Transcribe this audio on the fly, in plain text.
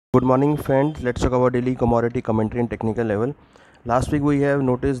Good morning friends, let's talk about daily commodity commentary and technical level. Last week we have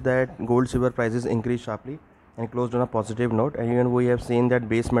noticed that gold silver prices increased sharply and closed on a positive note, and even we have seen that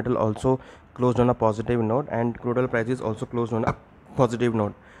base metal also closed on a positive note and crude oil prices also closed on a positive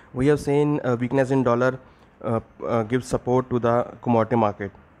note. We have seen weakness in dollar gives support to the commodity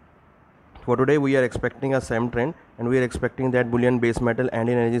market. For today we are expecting a same trend, and we are expecting that bullion, base metal and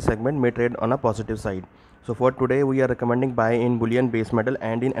in energy segment may trade on a positive side. So for today we are recommending buy in bullion, base metal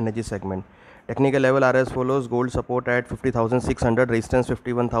and in energy segment. Technical level are as follows: gold support at 50,600, resistance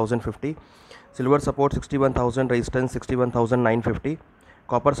 51,050, silver support 61,000, resistance 61,950,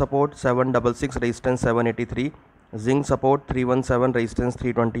 copper support 766, resistance 783, zinc support 317, resistance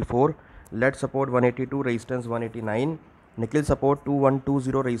 324, lead support 182, resistance 189, nickel support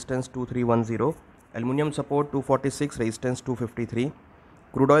 2120, resistance 2310, aluminum support 246, resistance 253,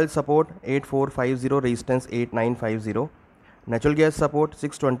 crude oil support 8450, resistance 8950, natural gas support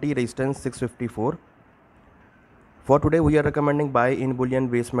 620, resistance 654. For today we are recommending buy in bullion,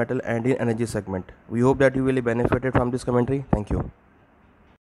 base metal and in energy segment. We hope that you will be benefited from this commentary. Thank you.